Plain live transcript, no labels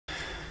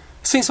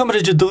Sem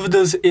sombra de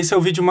dúvidas, esse é o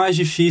vídeo mais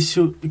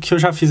difícil que eu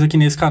já fiz aqui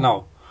nesse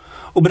canal.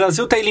 O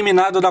Brasil tá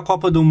eliminado da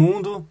Copa do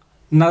Mundo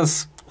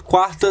nas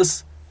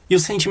quartas e o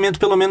sentimento,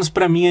 pelo menos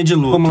pra mim, é de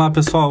luto. Vamos lá,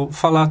 pessoal,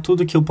 falar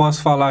tudo que eu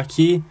posso falar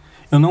aqui.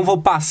 Eu não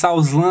vou passar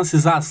os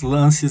lances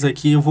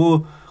aqui, eu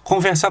vou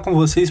conversar com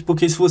vocês,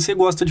 porque se você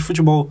gosta de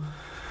futebol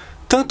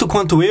tanto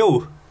quanto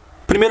eu,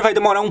 primeiro vai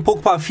demorar um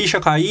pouco pra ficha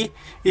cair,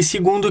 e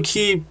segundo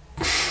que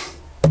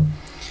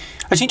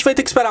a gente vai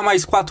ter que esperar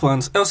mais 4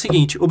 anos. É o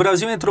seguinte, o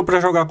Brasil entrou para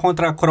jogar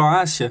contra a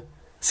Croácia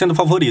sendo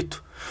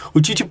favorito.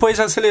 O Tite pôs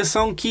a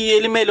seleção que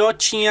ele melhor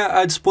tinha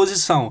à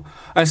disposição.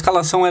 A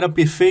escalação era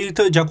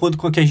perfeita, de acordo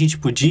com o que a gente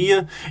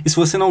podia. E se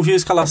você não viu a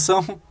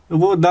escalação, eu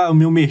vou dar o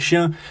meu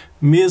merchan,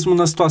 mesmo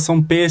na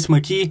situação péssima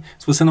aqui.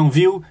 Se você não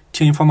viu,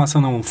 tinha informação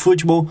no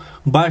futebol,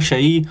 baixa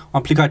aí um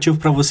aplicativo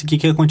para você que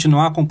quer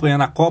continuar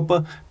acompanhando a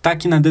Copa. Tá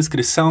aqui na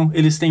descrição,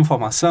 eles têm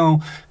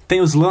informação, tem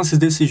os lances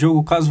desse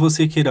jogo, caso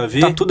você queira ver.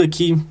 Tá tudo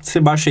aqui,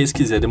 você baixa aí se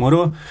quiser,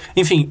 demorou?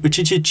 Enfim, o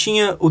Tite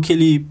tinha o que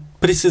ele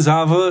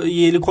precisava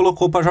e ele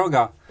colocou pra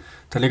jogar,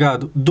 tá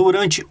ligado?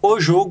 Durante o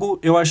jogo,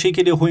 eu achei que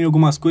ele errou em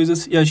algumas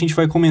coisas e a gente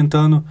vai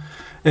comentando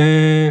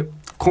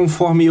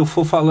conforme eu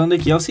for falando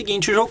aqui. É o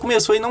seguinte, o jogo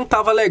começou e não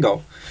tava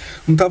legal.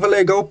 Não tava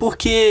legal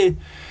porque,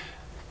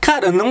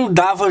 cara, não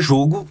dava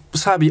jogo,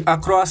 sabe? A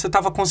Croácia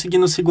tava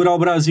conseguindo segurar o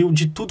Brasil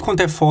de tudo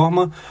quanto é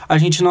forma, a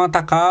gente não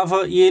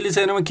atacava e eles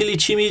eram aquele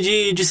time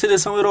de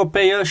seleção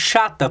europeia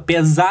chata,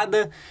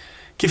 pesada,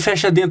 que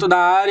fecha dentro da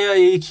área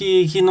e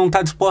que não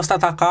tá disposta a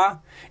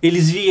atacar.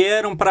 Eles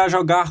vieram para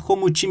jogar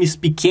como times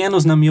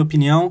pequenos, na minha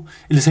opinião.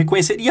 Eles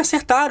reconheceram e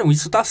acertaram,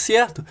 isso tá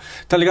certo,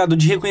 tá ligado?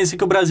 De reconhecer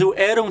que o Brasil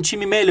era um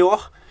time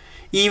melhor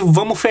e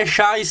vamos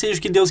fechar e seja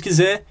o que Deus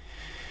quiser.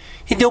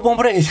 E deu bom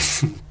pra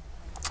eles.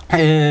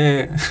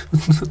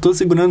 Tô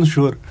segurando o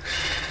choro.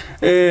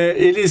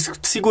 Eles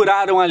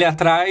seguraram ali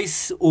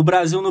atrás. O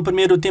Brasil no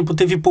primeiro tempo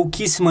teve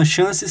pouquíssimas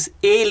chances.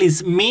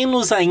 Eles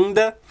menos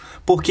ainda,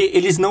 porque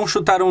eles não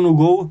chutaram no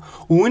gol.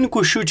 O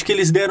único chute que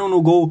eles deram no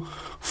gol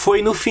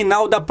foi no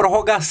final da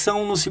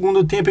prorrogação no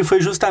segundo tempo, e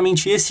foi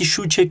justamente esse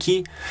chute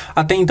aqui.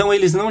 Até então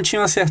eles não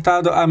tinham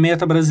acertado a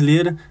meta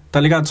brasileira, tá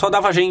ligado? Só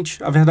dava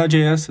gente, a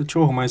verdade é essa. Deixa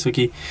eu arrumar isso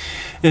aqui.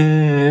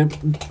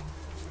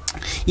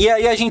 E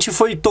aí a gente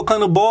foi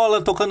tocando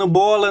bola,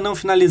 não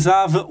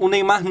finalizava. O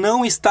Neymar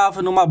não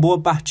estava numa boa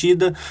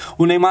partida.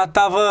 O Neymar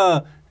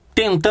estava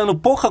tentando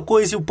pouca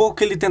coisa e o pouco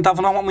que ele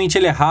tentava, normalmente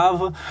ele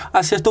errava.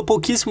 Acertou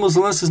pouquíssimos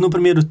lances no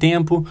primeiro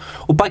tempo.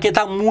 O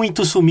Paquetá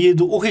muito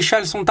sumido. O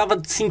Richarlison estava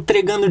se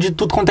entregando de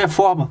tudo quanto é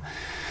forma,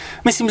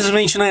 mas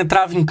simplesmente não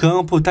entrava em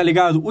campo, tá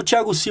ligado? O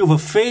Thiago Silva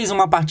fez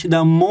uma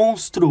partida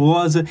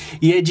monstruosa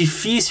e é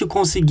difícil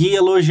conseguir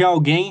elogiar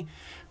alguém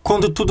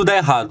quando tudo dá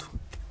errado.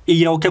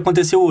 E é o que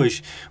aconteceu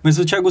hoje. Mas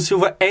o Thiago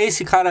Silva é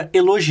esse cara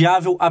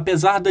elogiável,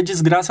 apesar da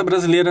desgraça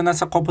brasileira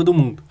nessa Copa do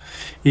Mundo.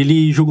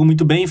 Ele jogou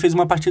muito bem, fez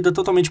uma partida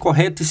totalmente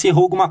correta, e se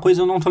errou alguma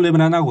coisa eu não tô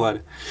lembrando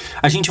agora.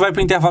 A gente vai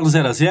pro intervalo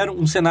 0-0,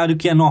 um cenário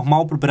que é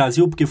normal pro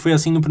Brasil, porque foi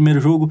assim no primeiro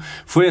jogo,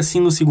 foi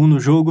assim no segundo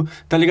jogo,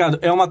 tá ligado?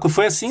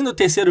 Foi assim no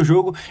terceiro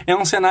jogo, é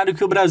um cenário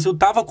que o Brasil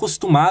tava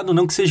acostumado,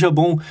 não que seja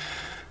bom,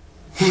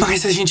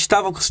 mas a gente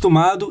tava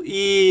acostumado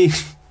e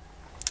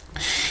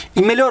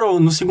melhorou.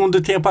 No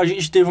segundo tempo a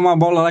gente teve uma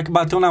bola lá que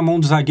bateu na mão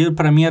do zagueiro,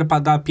 pra mim era pra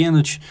dar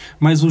pênalti,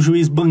 mas o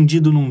juiz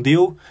bandido não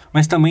deu.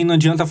 Mas também não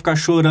adianta ficar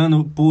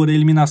chorando por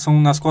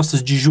eliminação nas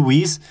costas de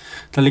juiz,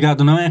 tá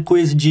ligado? Não é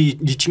coisa de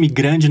time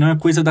grande, não é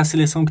coisa da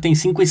seleção que tem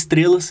 5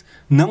 estrelas,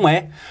 não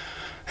é.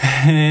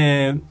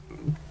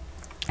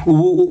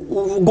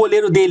 O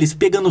goleiro deles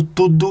pegando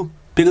tudo,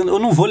 eu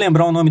não vou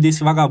lembrar o nome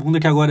desse vagabundo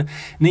aqui agora,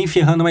 nem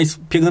ferrando, mas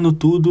pegando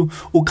tudo.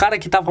 O cara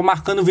que tava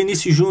marcando o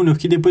Vinícius Júnior,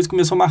 que depois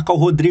começou a marcar o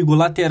Rodrigo,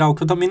 lateral,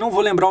 que eu também não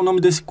vou lembrar o nome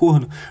desse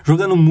corno,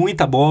 jogando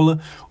muita bola.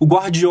 O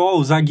Guardiola,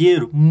 o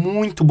zagueiro,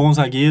 muito bom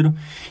zagueiro.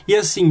 E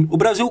assim, o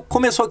Brasil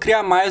começou a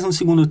criar mais no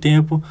segundo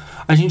tempo.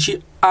 A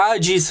gente há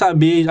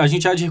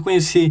de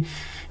reconhecer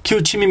que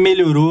o time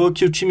melhorou,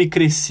 que o time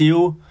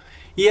cresceu.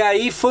 E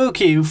aí foi o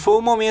quê? Foi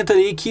o momento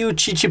ali que o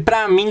Tite,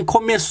 pra mim,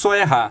 começou a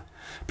errar.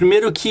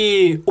 Primeiro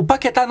que o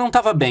Paquetá não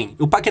estava bem.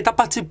 O Paquetá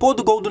participou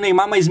do gol do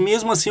Neymar, mas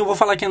mesmo assim eu vou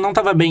falar que ele não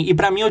estava bem. E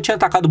pra mim eu tinha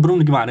atacado o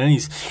Bruno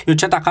Guimarães, eu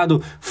tinha atacado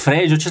o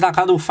Fred, eu tinha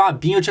atacado o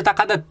Fabinho, eu tinha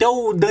atacado até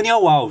o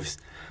Daniel Alves,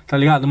 tá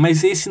ligado?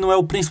 Mas esse não é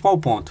o principal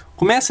ponto.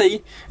 Começa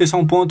aí, esse é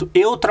um ponto.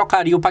 Eu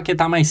trocaria o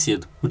Paquetá mais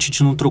cedo. O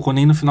Tite não trocou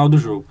nem no final do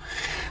jogo.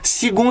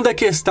 Segunda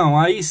questão,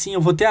 aí sim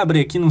eu vou até abrir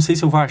aqui, não sei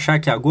se eu vou achar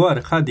aqui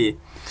agora. Cadê?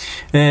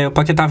 O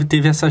Paquetá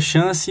teve essa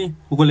chance,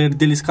 o goleiro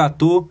deles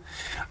catou,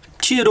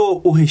 tirou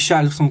o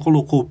Richarlison,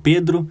 colocou o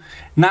Pedro.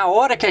 Na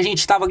hora que a gente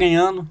estava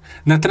ganhando,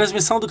 na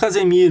transmissão do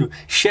Casemiro,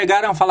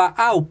 chegaram a falar: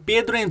 ah, o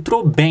Pedro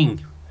entrou bem.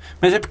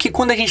 Mas é porque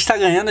quando a gente tá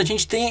ganhando, a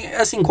gente tem,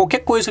 assim, qualquer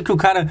coisa que o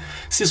cara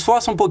se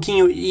esforça um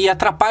pouquinho e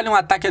atrapalha um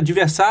ataque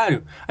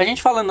adversário, a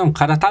gente fala: não, o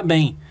cara tá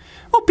bem.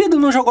 O Pedro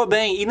não jogou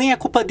bem, e nem é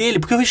culpa dele,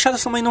 porque o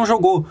Richarlison também não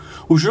jogou.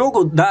 O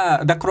jogo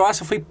da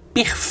Croácia foi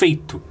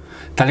perfeito,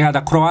 tá ligado?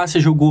 A Croácia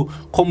jogou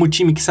como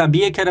time que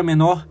sabia que era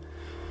menor,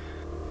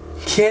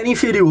 que era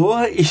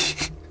inferior,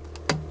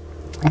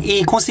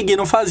 e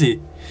conseguiram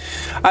fazer.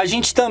 A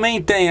gente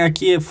também tem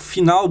aqui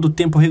final do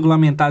tempo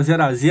regulamentar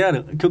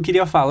 0-0, que eu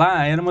queria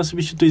falar, era uma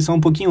substituição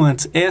um pouquinho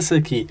antes. Essa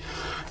aqui.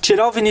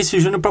 Tirar o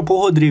Vinícius Júnior para pôr o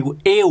Rodrigo.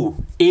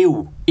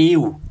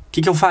 O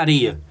que eu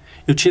faria?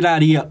 Eu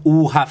tiraria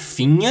o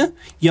Rafinha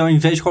e ao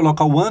invés de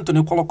colocar o Antony,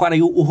 eu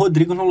colocaria o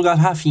Rodrigo no lugar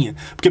do Rafinha.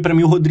 Porque pra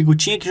mim o Rodrigo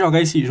tinha que jogar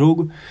esse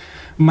jogo,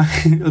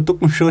 mas eu tô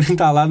com o choro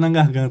entalado na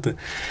garganta.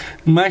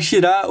 Mas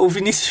tirar o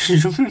Vinícius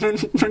Júnior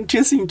não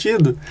tinha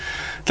sentido,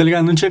 tá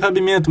ligado? Não tinha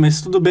cabimento,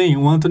 mas tudo bem.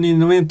 O Antony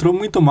não entrou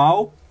muito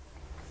mal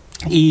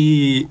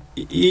e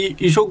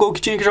jogou o que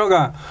tinha que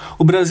jogar.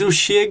 O Brasil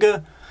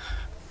chega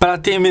para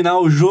terminar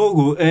o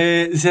jogo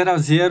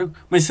 0-0,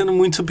 mas sendo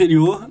muito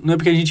superior. Não é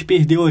porque a gente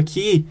perdeu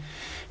aqui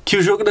que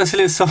o jogo da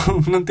seleção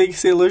não tem que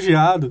ser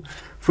elogiado.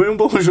 Foi um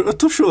bom jogo. Eu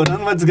tô chorando,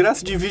 uma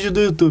desgraça de vídeo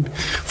do YouTube.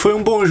 Foi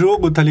um bom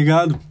jogo, tá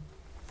ligado?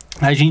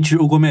 A gente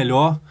jogou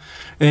melhor.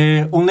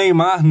 O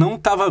Neymar não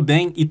estava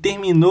bem e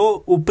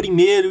terminou o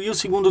primeiro e o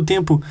segundo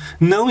tempo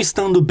não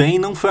estando bem.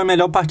 Não foi a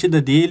melhor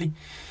partida dele.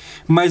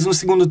 Mas no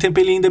segundo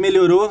tempo ele ainda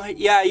melhorou.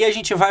 E aí a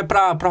gente vai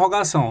pra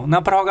prorrogação.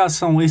 Na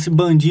prorrogação, esse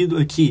bandido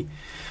aqui,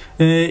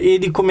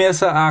 ele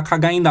começa a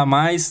cagar ainda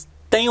mais.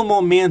 Tem um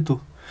momento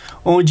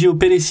onde o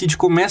Perisic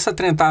começa a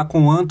tretar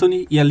com o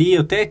Antony, e ali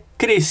eu até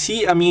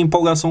cresci a minha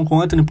empolgação com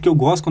o Antony, porque eu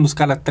gosto quando os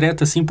caras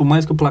tretam assim, por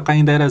mais que o placar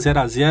ainda era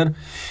 0-0,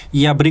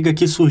 e a briga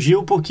aqui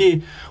surgiu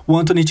porque o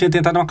Antony tinha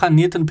tentado uma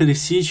caneta no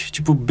Perisic,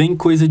 tipo, bem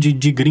coisa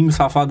de gringo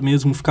safado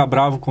mesmo, ficar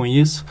bravo com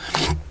isso.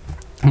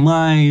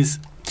 Mas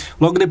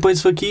logo depois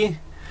disso aqui,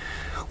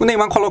 o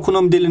Neymar coloca o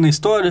nome dele na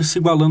história, se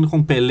igualando com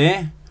o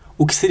Pelé,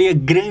 o que seria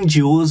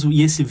grandioso,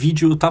 e esse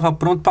vídeo eu tava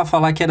pronto pra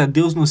falar que era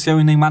Deus no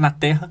céu e Neymar na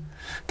terra,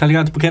 tá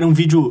ligado? Porque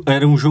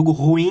era um jogo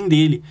ruim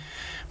dele,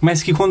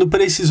 mas que quando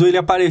precisou ele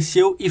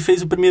apareceu e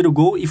fez o primeiro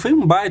gol, e foi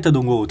um baita de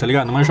um gol, tá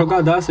ligado? Uma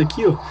jogadaça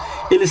aqui, ó,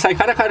 ele sai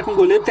cara a cara com o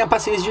goleiro, tem a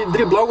paciência de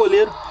driblar o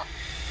goleiro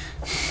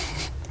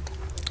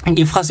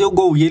e fazer o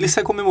gol, e ele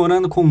sai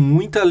comemorando com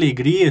muita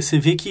alegria. Você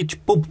vê que,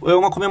 tipo, é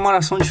uma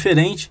comemoração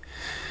diferente,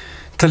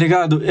 tá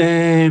ligado?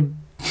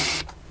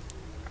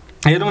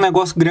 Era um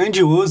negócio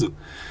grandioso.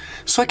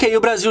 Só que aí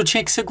o Brasil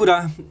tinha que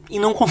segurar e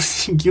não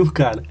conseguiu,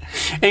 cara.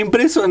 É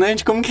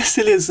impressionante como que a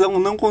seleção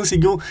não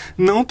conseguiu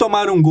não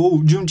tomar um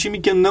gol de um time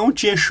que não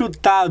tinha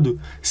chutado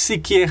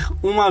sequer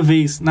uma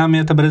vez na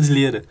meta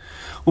brasileira.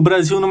 O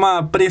Brasil,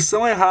 numa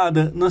pressão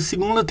errada, no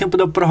segundo tempo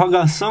da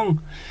prorrogação,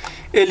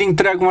 ele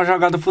entrega uma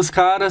jogada pros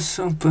caras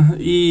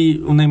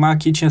e o Neymar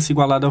aqui tinha se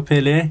igualado ao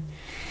Pelé.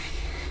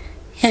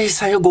 E aí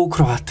saiu o gol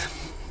croata.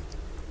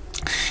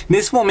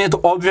 Nesse momento,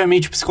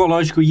 obviamente, o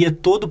psicológico ia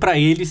todo pra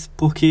eles,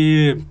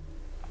 porque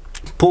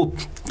pô,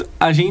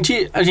 a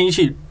gente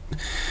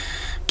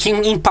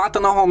quem empata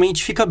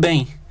normalmente fica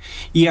bem.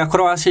 E a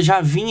Croácia já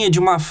vinha de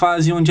uma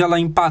fase onde ela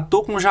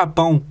empatou com o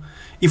Japão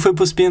e foi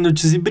pros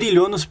pênaltis e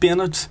brilhou nos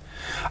pênaltis.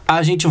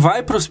 A gente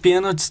vai pros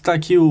pênaltis, tá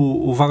aqui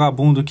o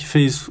vagabundo que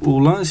fez o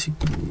lance,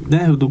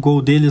 né, do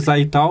gol deles lá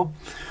e tal.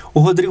 O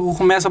Rodrigo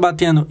começa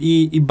batendo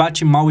e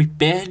bate mal e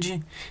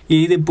perde. E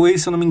aí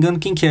depois, se eu não me engano,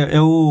 quem que é?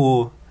 É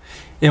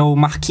o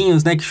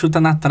Marquinhos, né, que chuta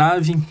na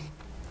trave.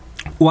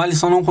 O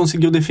Alisson não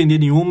conseguiu defender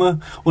nenhuma.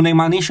 O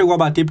Neymar nem chegou a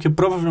bater, porque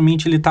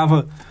provavelmente ele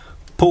estava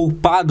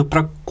poupado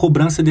para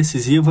cobrança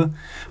decisiva.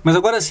 Mas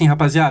agora sim,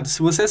 rapaziada, se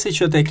você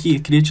assistiu até aqui,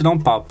 queria te dar um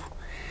papo.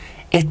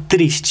 É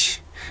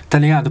triste, tá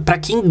ligado? Pra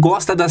quem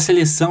gosta da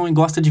seleção e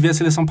gosta de ver a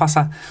seleção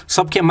passar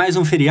só porque é mais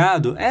um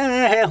feriado,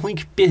 é ruim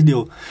que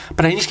perdeu.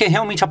 Pra gente que é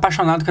realmente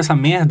apaixonado com essa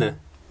merda,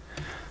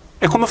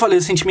 é como eu falei,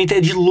 o sentimento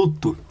é de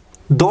luto.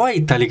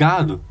 Dói, tá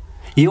ligado?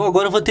 E eu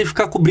agora vou ter que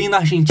ficar cobrindo a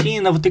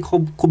Argentina, vou ter que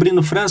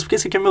cobrindo França, porque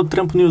esse aqui é meu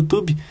trampo no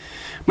YouTube.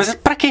 Mas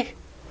pra quê?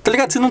 Tá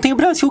ligado? Se não tem o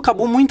Brasil,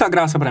 acabou muito a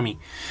graça pra mim.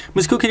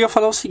 Mas o que eu queria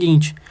falar é o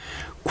seguinte: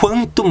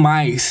 quanto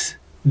mais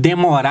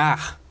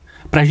demorar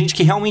pra gente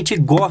que realmente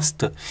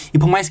gosta, e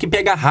por mais que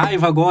pega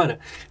raiva agora,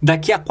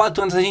 daqui a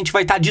 4 anos a gente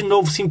vai estar de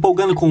novo se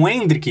empolgando com o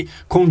Endrick,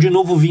 com de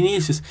novo o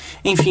Vinícius.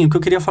 Enfim, o que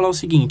eu queria falar é o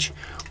seguinte: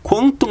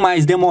 quanto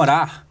mais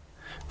demorar,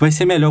 vai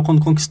ser melhor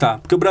quando conquistar.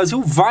 Porque o Brasil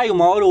vai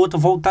uma hora ou outra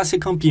voltar a ser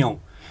campeão.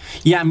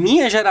 E a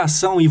minha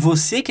geração, e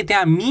você que tem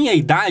a minha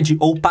idade,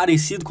 ou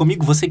parecido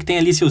comigo, você que tem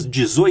ali seus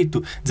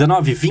 18,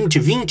 19, 20,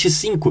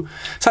 25,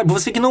 sabe,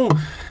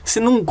 você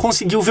não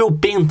conseguiu ver o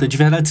Penta, de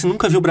verdade, você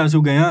nunca viu o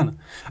Brasil ganhando,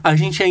 a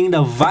gente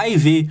ainda vai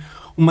ver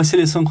uma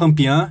seleção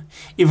campeã,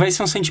 e vai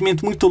ser um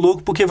sentimento muito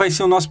louco, porque vai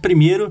ser o nosso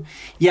primeiro,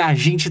 e a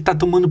gente tá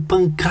tomando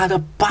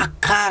pancada pra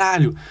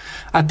caralho,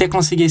 até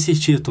conseguir esse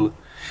título.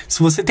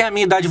 Se você tem a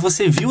minha idade,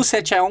 você viu o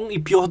 7-1 e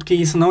pior do que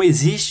isso, não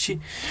existe.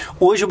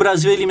 Hoje o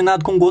Brasil é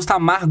eliminado com gosto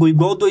amargo,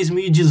 igual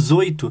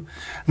 2018,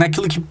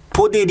 naquilo que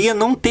poderia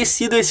não ter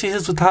sido esse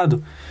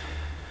resultado.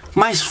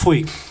 Mas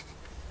foi.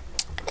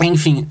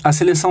 Enfim, a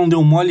seleção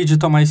deu mole de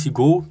tomar esse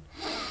gol.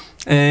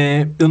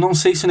 Eu não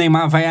sei se o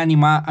Neymar vai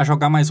animar a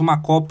jogar mais uma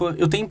Copa.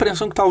 Eu tenho a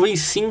impressão que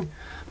talvez sim,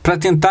 para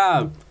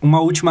tentar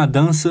uma última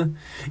dança.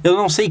 Eu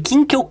não sei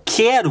quem que eu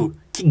quero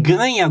que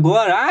ganhe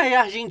agora.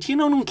 A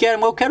Argentina eu não quero,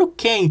 mas eu quero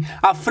quem?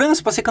 A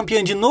França pra ser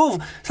campeã de novo?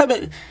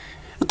 Sabe,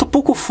 eu tô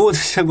pouco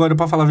foda-se agora,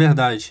 pra falar a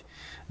verdade.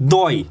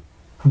 Dói.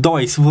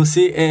 Se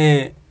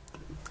você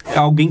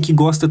alguém que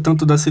gosta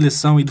tanto da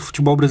seleção e do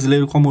futebol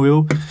brasileiro como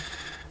eu,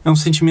 é um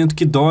sentimento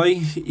que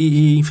dói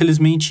e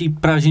infelizmente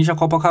pra gente a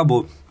Copa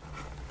acabou.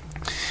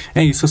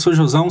 É isso, eu sou o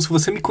Josão. Se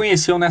você me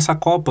conheceu nessa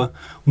Copa,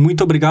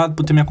 muito obrigado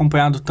por ter me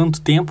acompanhado tanto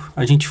tempo.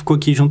 A gente ficou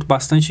aqui junto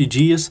bastante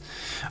dias.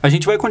 A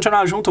gente vai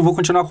continuar junto, eu vou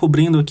continuar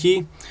cobrindo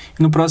aqui.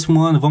 E no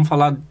próximo ano vamos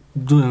falar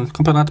do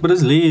Campeonato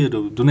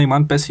Brasileiro, do Neymar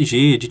no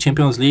PSG, de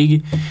Champions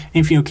League.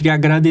 Enfim, eu queria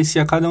agradecer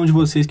a cada um de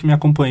vocês que me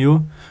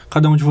acompanhou,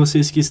 cada um de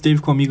vocês que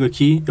esteve comigo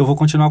aqui. Eu vou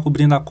continuar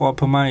cobrindo a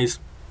Copa, mas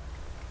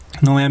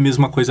não é a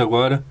mesma coisa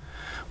agora.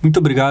 Muito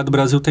obrigado, o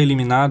Brasil está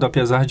eliminado,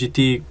 apesar de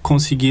ter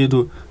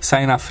conseguido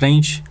sair na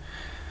frente.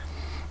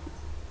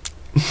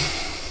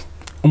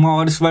 Uma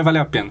hora isso vai valer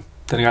a pena,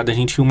 tá ligado? A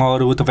gente uma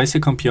hora ou outra vai ser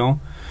campeão.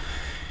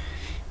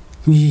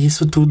 E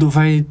isso tudo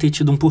vai ter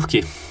tido um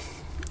porquê.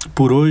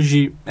 Por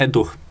hoje é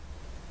dor.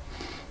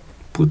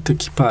 Puta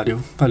que pariu.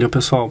 Valeu,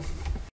 pessoal.